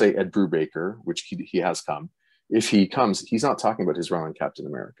 let's just say, Ed Brubaker, which he has come, if he comes, he's not talking about his run on Captain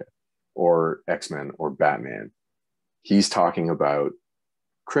America or X-Men or Batman. He's talking about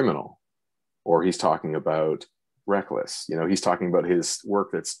Criminal, or he's talking about Reckless. He's talking about his work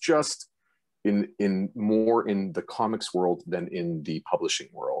that's just in more in the comics world than in the publishing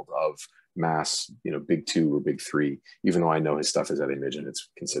world of mass, big 2 or big 3, even though I know his stuff is at Image and it's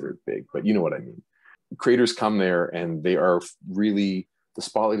considered big, but you know what I mean. Creators come there and they are really, the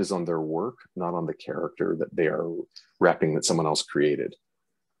spotlight is on their work, not on the character that they are repping that someone else created.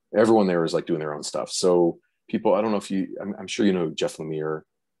 everyone there is like doing their own stuff. So people, I don't know if you, I'm sure you know Jeff Lemire.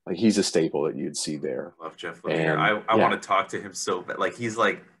 Like he's a staple that you'd see there. Love Jeff Lemire. I yeah, want to talk to him so bad. Like he's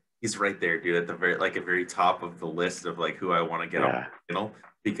right there, dude, at the very top of the list of like who I want to get on, yeah, you know,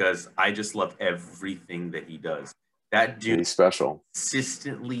 because I just love everything that he does. That dude he's special.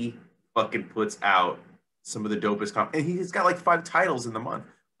 consistently fucking puts out some of the dopest and he's got like 5 titles in the month,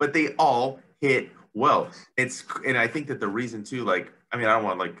 but they all hit well. And I think that the reason too, like, I mean, I don't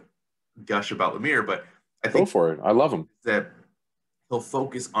want to like gush about Lemire, but I think Go for it. I love him. that he'll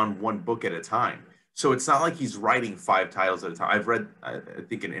focus on one book at a time. So it's not like he's writing 5 titles at a time. I've read, I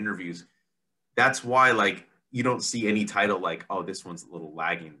think in interviews, that's why like you don't see any title like, oh, this one's a little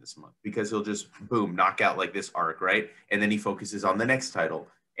lagging this month, because he'll just boom, knock out like this arc, right? And then he focuses on the next title.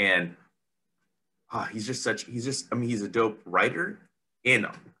 And he's just, I mean, he's a dope writer and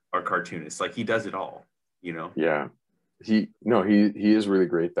a cartoonist. Like he does it all, you know? Yeah. He is really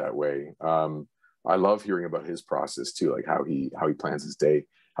great that way. I love hearing about his process too, like how he plans his day,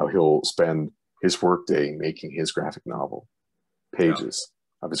 how he'll spend his work day making his graphic novel, pages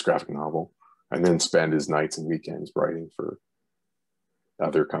of his graphic novel, and then spend his nights and weekends writing for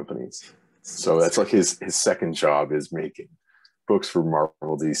other companies. So that's like his second job is making books for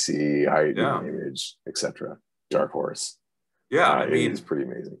Marvel, DC, Image, etc., Dark Horse. Yeah, I mean, it's pretty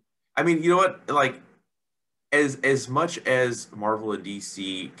amazing. I mean, you know what? Like, as much as Marvel and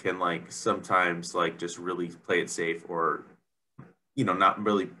DC can like sometimes like just really play it safe, or you know, not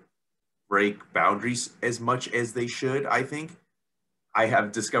really break boundaries as much as they should, I think I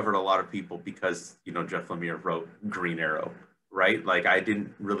have discovered a lot of people because, you know, Jeff Lemire wrote Green Arrow, right? Like I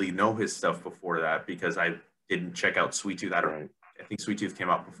didn't really know his stuff before that because I didn't check out Sweet Tooth. I think Sweet Tooth came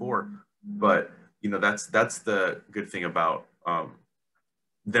out before, but you know, that's the good thing about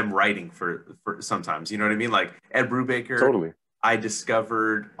them writing for sometimes, you know what I mean? Like Ed Brubaker, totally. I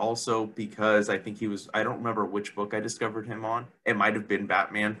discovered also because I think I don't remember which book I discovered him on. It might have been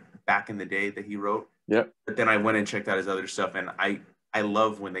Batman back in the day that he wrote. Yeah. But then I went and checked out his other stuff, and I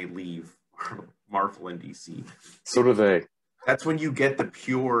love when they leave Marvel and DC. So do they. That's when you get the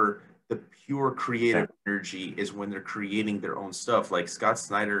pure creative energy, is when they're creating their own stuff. Like Scott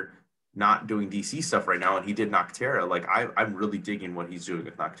Snyder not doing DC stuff right now, and he did Noctera. Like I'm really digging what he's doing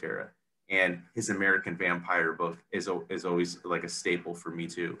with Noctera, and his American Vampire book is always like a staple for me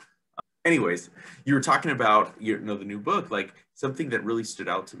too. Anyways, you were talking about the new book, like something that really stood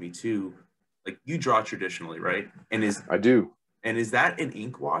out to me too. Like you draw traditionally, right? I do. And is that an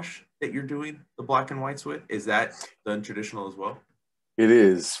ink wash that you're doing the black and whites with? Is that done traditional as well? It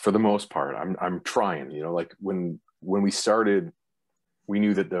is, for the most part. I'm trying, you know, like when we started, we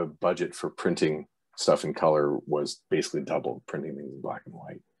knew that the budget for printing stuff in color was basically double printing things in black and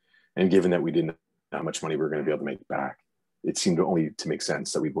white. And given that we didn't know how much money we were going to be able to make back, it seemed only to make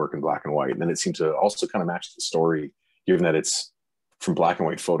sense that we'd work in black and white. And then it seemed to also kind of match the story, given that it's from black and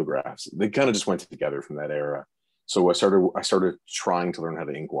white photographs. They kind of just went together from that era. So I started trying to learn how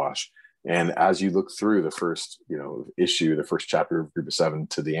to ink wash. And as you look through the first, you know, issue, the first chapter of Group of 7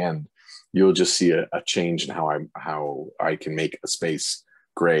 to the end, you'll just see a change in how I can make a space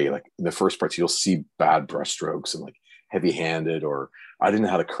gray. Like in the first parts, you'll see bad brush strokes and like heavy-handed, or I didn't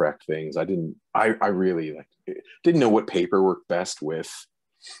know how to correct things. I really didn't know what paper worked best with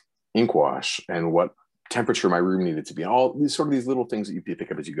ink wash and what temperature my room needed to be. All these these little things that you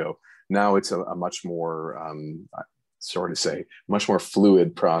pick up as you go. Now it's a much more, much more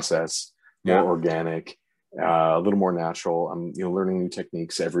fluid process, more organic, a little more natural. I'm learning new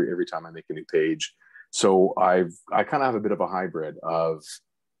techniques every time I make a new page. So I kind of have a bit of a hybrid of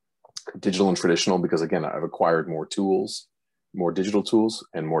digital and traditional, because again, I've acquired more tools, more digital tools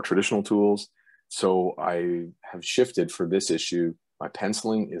and more traditional tools. So I have shifted for this issue. My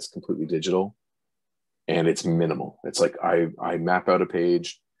penciling is completely digital and it's minimal. It's like I map out a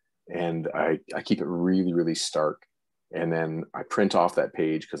page and I keep it really, really stark. And then I print off that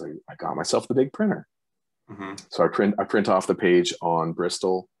page because I got myself the big printer. Mm-hmm. So I print off the page on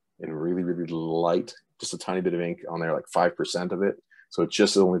Bristol in really, really light, just a tiny bit of ink on there, like 5% of it. So it's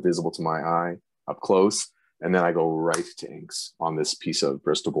just only visible to my eye up close. And then I go right to inks on this piece of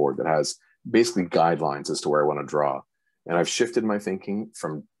Bristol board that has basically guidelines as to where I want to draw. And I've shifted my thinking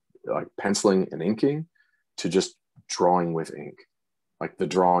from like penciling and inking to just drawing with ink. Like the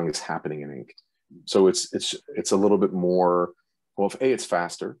drawing is happening in ink. So it's a little bit more, well, if it's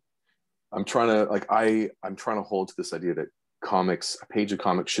faster. I'm trying to hold to this idea that a page of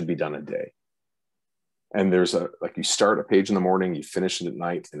comics should be done a day. And there's you start a page in the morning, you finish it at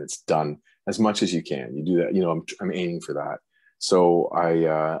night, and it's done as much as you can. You do that, I'm aiming for that. So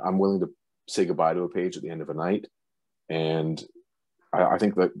I'm willing to say goodbye to a page at the end of a night and I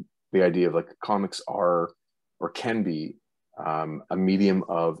think that the idea of like comics are or can be a medium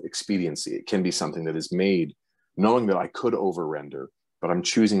of expediency. It can be something that is made knowing that I could over render, but I'm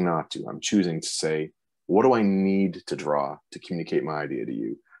choosing not to. I'm choosing to say, what do I need to draw to communicate my idea to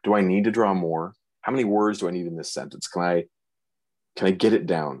you? Do I need to draw more? How many words do I need in this sentence? Can I get it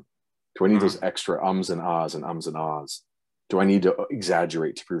down? Do I need those extra ums and ahs and ums and ahs? Do I need to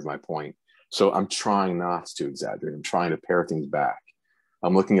exaggerate to prove my point? So I'm trying not to exaggerate. I'm trying to pare things back.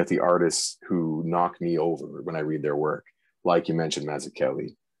 I'm looking at the artists who knock me over when I read their work, like you mentioned,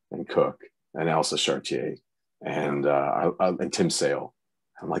 Mazzucchelli and Cook and Elsa Chartier and Tim Sale.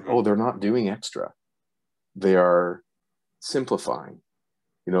 I'm like, oh, they're not doing extra. They are simplifying.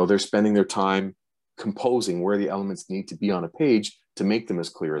 You know, they're spending their time composing where the elements need to be on a page to make them as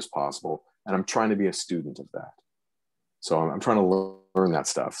clear as possible. And I'm trying to be a student of that. So I'm trying to learn that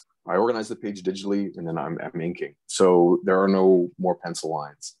stuff. I organize the page digitally and then I'm inking. So there are no more pencil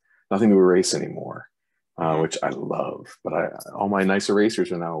lines, nothing to erase anymore, which I love. But all my nice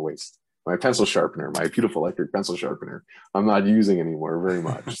erasers are now a waste. My pencil sharpener, my beautiful electric pencil sharpener, I'm not using anymore very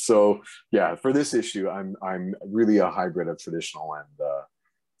much. So yeah, for this issue, I'm really a hybrid of traditional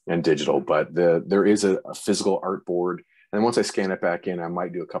and digital. But there is a physical art board, and once I scan it back in, I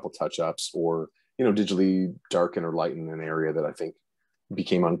might do a couple touch-ups or digitally darken or lighten an area that I think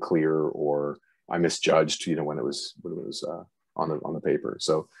became unclear or I misjudged, when it was on the paper.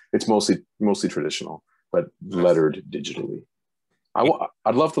 So it's mostly traditional, but lettered digitally.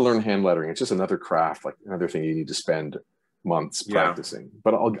 I'd love to learn hand lettering. It's just another craft, like another thing you need to spend months practicing.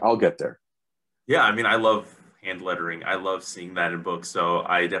 But I'll get there. Yeah, I mean, I love hand lettering. I love seeing that in books. So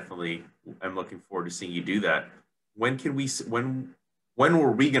I definitely am looking forward to seeing you do that. When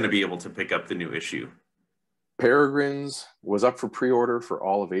were we going to be able to pick up the new issue? Peregrine's was up for pre-order for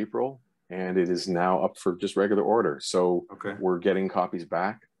all of April, and it is now up for just regular order. So we're getting copies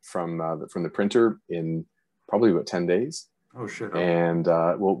back from the printer in probably about 10 days. Oh, shit. And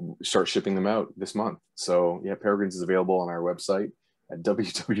we'll start shipping them out this month. So yeah, Peregrines is available on our website at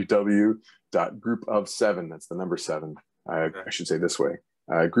www.groupof7. That's the number 7. I should say this way.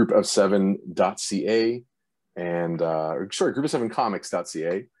 Groupof7.ca and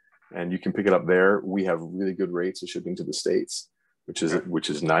groupof7comics.ca. And you can pick it up there. We have really good rates of shipping to the States, which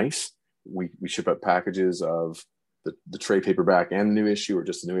is nice. We ship out packages of the trade paperback and the new issue, or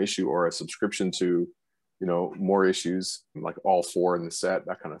just the new issue, or a subscription to more issues, like all 4 in the set,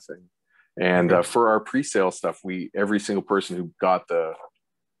 that kind of thing. And for our pre-sale stuff, every single person who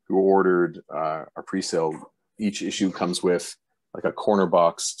ordered our pre-sale, each issue comes with like a corner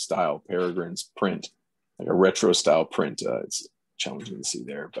box style Peregrines print, like a retro style print. It's challenging to see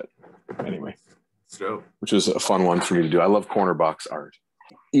there, but anyway, which was a fun one for me to do. I love corner box art.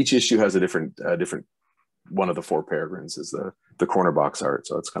 Each issue has a different one of the 4 Peregrines is the corner box art,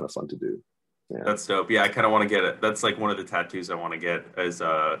 so it's kind of fun to do. Yeah. That's dope. Yeah, I kind of want to get it. That's like one of the tattoos I want to get is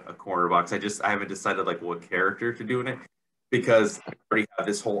a corner box. I haven't decided like what character to do in it, because I already have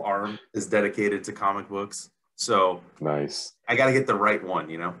this whole arm is dedicated to comic books. So nice. I got to get the right one,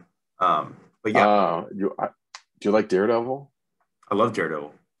 But yeah. Do you like Daredevil? I love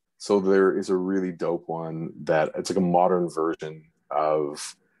Daredevil. So there is a really dope one that it's like a modern version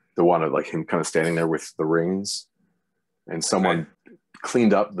of the one of like him kind of standing there with the rings, and someone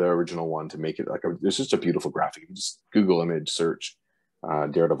cleaned up the original one to make it like it's just a beautiful graphic. You just Google image search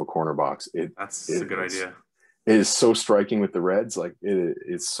Daredevil corner box. That's a good idea. It is so striking with the reds. Like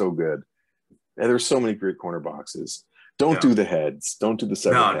it's so good. And there's so many great corner boxes. Don't do the heads. Don't do the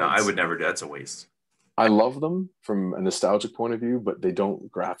 7 heads. No, I would never do. That's a waste. I love them from a nostalgic point of view, but they don't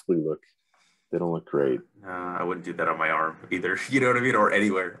look great. I wouldn't do that on my arm either. You know what I mean? Or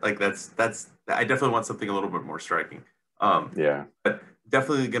anywhere. Like that's I definitely want something a little bit more striking. But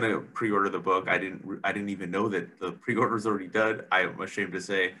definitely gonna pre-order the book. I didn't even know that the pre-order is already done. I'm ashamed to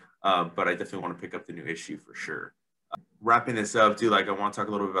say, but I definitely want to pick up the new issue for sure. Wrapping this up, dude, I want to talk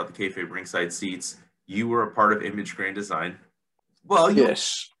a little bit about the Kayfabe ringside seats. You were a part of Image Grand Design. Well,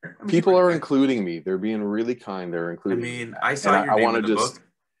 yes, people are including me. They're being really kind. They're including. I mean, I saw your name in the book.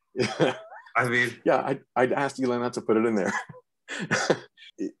 I mean, yeah, I'd asked Elena to put it in there.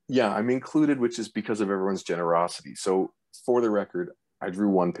 Yeah, I'm included, which is because of everyone's generosity. So for the record, I drew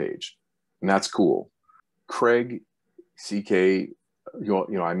 1 page, and that's cool. Craig, CK, I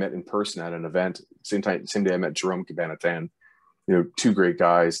met in person at an event. Same day I met Jerome Cabanatan. 2 great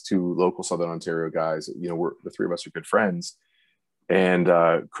guys, 2 local Southern Ontario guys. We're the 3 of us are good friends. And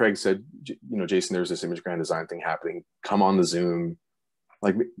Craig said, Jason, there's this Image Grand Design thing happening. Come on the Zoom.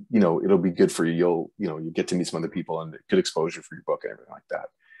 Like, it'll be good for you. You'll get to meet some other people and good exposure for your book and everything like that.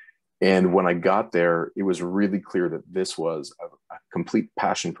 And when I got there, it was really clear that this was a complete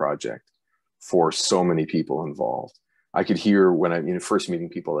passion project for so many people involved. I could hear when I, first meeting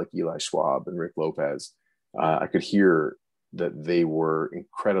people like Eli Schwab and Rick Lopez, I could hear that they were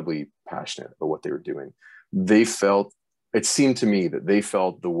incredibly passionate about what they were doing. They felt, it seemed to me that they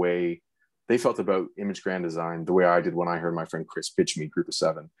felt the way they felt about image grand design, the way I did when I heard my friend Chris pitch me Group of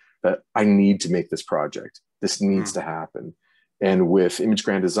Seven, that I need to make this project. This needs to happen. And with image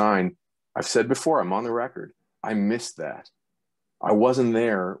grand design, I've said before, I'm on the record, I missed that. I wasn't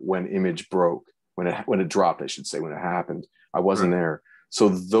there when image broke, when it dropped, I should say, when it happened. I wasn't there. So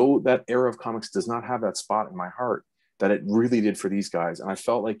though that era of comics does not have that spot in my heart that it really did for these guys, and I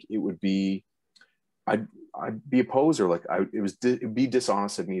felt like it would be, I'd be a poser. Like it'd be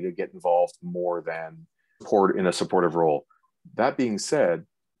dishonest of me to get involved more than support in a supportive role. That being said,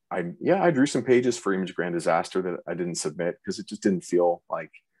 I drew some pages for Image Grand Disaster that I didn't submit because it just didn't feel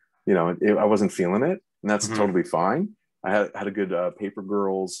like, I wasn't feeling it, and that's totally fine. I had a good Paper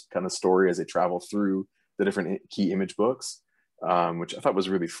Girls kind of story as they travel through the different key image books, which I thought was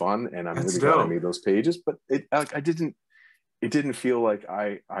really fun, and I'm really glad I made those pages. But it didn't feel like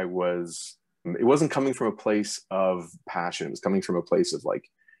I was. It wasn't coming from a place of passion. It was coming from a place of like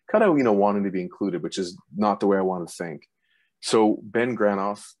kind of wanting to be included, which is not the way I want to think. So Ben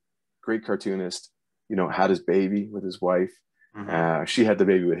Granoff, great cartoonist, had his baby with his wife. She had the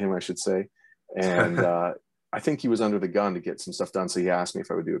baby with him, I should say, and I think he was under the gun to get some stuff done. So he asked me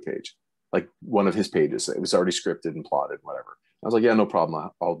if I would do a page, like one of his pages. It was already scripted and plotted, whatever. I was like, yeah, no problem.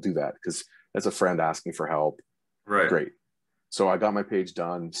 I'll do that because that's a friend asking for help. Right. Great. So I got my page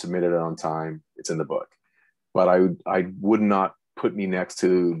done, submitted it on time. It's in the book. But I would not put me next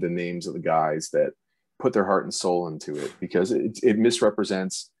to the names of the guys that put their heart and soul into it, because it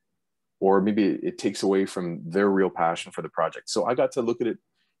misrepresents, or maybe it takes away from their real passion for the project. So I got to look at it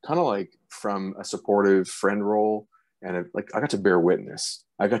kind of like from a supportive friend role. And I got to bear witness.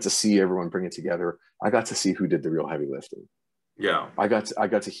 I got to see everyone bring it together. I got to see who did the real heavy lifting. Yeah. I got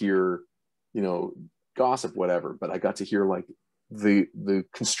to hear, gossip, whatever, but I got to hear like the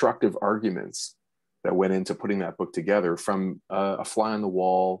constructive arguments that went into putting that book together from a fly on the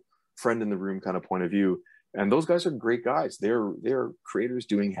wall, friend in the room kind of point of view. And those guys are great guys. They're creators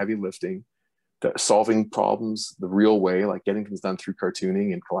doing heavy lifting, solving problems the real way, like getting things done through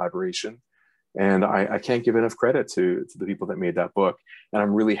cartooning and collaboration. And I can't give enough credit to the people that made that book. And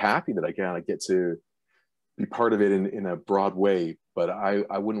I'm really happy that I get to be part of it in a broad way. But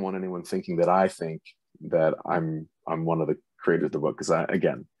I wouldn't want anyone thinking that I think that I'm one of the creators of the book, because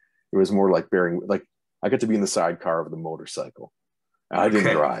it was more like I got to be in the sidecar of the motorcycle. I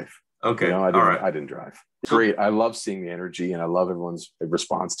didn't drive. Okay. I didn't drive. It's great. I love seeing the energy, and I love everyone's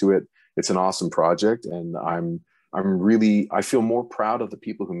response to it. It's an awesome project, and I feel more proud of the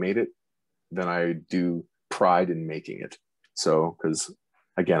people who made it than I do pride in making it. So, because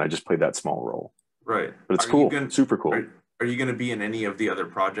again, I just played that small role. Right. But it's cool. Super cool. Are you going to be in any of the other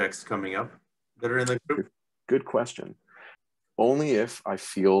projects coming up that are in the group? Good question. Only if I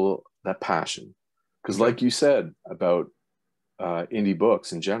feel that passion. Because like you said about indie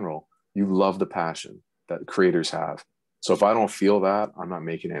books in general, you love the passion that creators have. So if I don't feel that, I'm not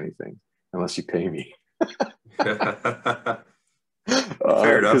making anything unless you pay me. Fair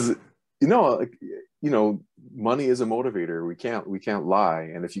enough. Because money is a motivator. We can't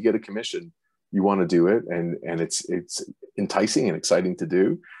lie. And if you get a commission, you want to do it, and it's enticing and exciting to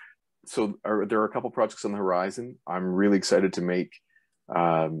do. So there are a couple projects on the horizon. I'm really excited to make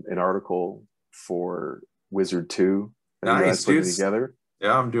an article for Wizard 2. Nice, dude. Together.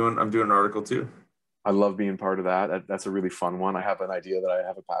 Yeah, I'm doing an article too. I love being part of that. That's a really fun one. I have an idea that I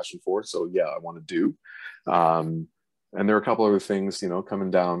have a passion for. So yeah, I want to do. And there are a couple other things,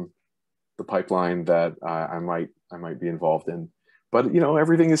 coming down the pipeline that I might be involved in. But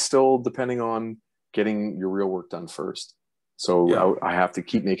everything is still depending on getting your real work done first. So yeah. I have to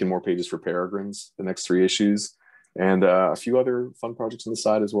keep making more pages for Peregrines, the next 3 issues, and a few other fun projects on the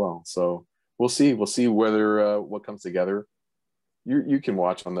side as well. So we'll see whether what comes together. You can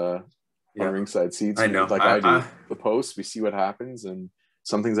watch on the ringside seats. I know, like I do. The posts, we see what happens, and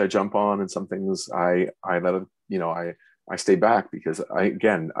some things I jump on, and some things I let it. I stay back because I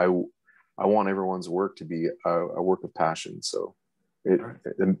want everyone's work to be a work of passion. So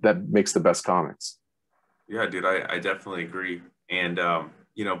that makes the best comics. Yeah, dude, I definitely agree. And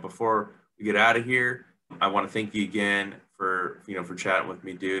before we get out of here, I want to thank you again for chatting with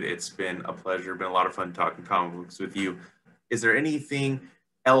me, dude. It's been a pleasure. Been a lot of fun talking comic books with you. Is there anything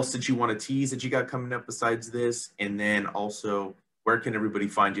else that you want to tease that you got coming up besides this? And then also, where can everybody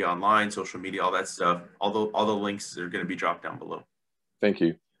find you online, social media, all that stuff? All the links are going to be dropped down below. Thank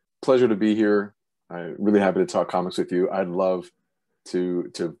you. pleasure to be here. I'm really happy to talk comics with you. I'd love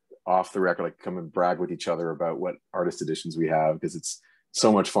to off the record, like come and brag with each other about what artist editions we have, because it's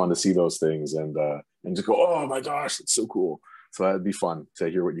so much fun to see those things and just go, oh my gosh, it's so cool. So that'd be fun to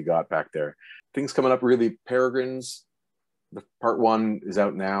hear what you got back there. Things coming up really, Peregrines, the part 1 is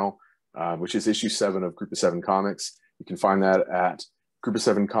out now, which is issue 7 of Group of 7 Comics. You can find that at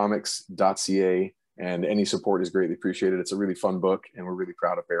group7comics.ca, and any support is greatly appreciated. It's a really fun book, and we're really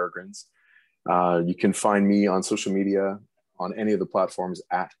proud of Peregrines. You can find me on social media on any of the platforms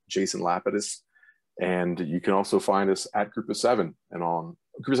at Jason Lapidus, and you can also find us at Group of 7 and on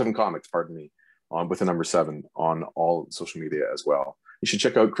Group of 7 Comics, pardon me, on with the number 7 on all social media as well. You should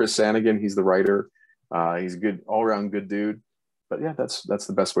check out Chris Sanigan. He's the writer. He's a good, all-around good dude. But yeah, that's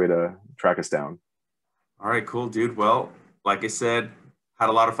the best way to track us down. All right, cool, dude. Well, like I said, had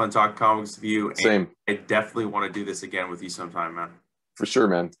a lot of fun talking comics with you. Same. I definitely want to do this again with you sometime, man. For sure,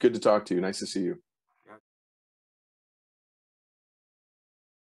 man. Good to talk to you. Nice to see you.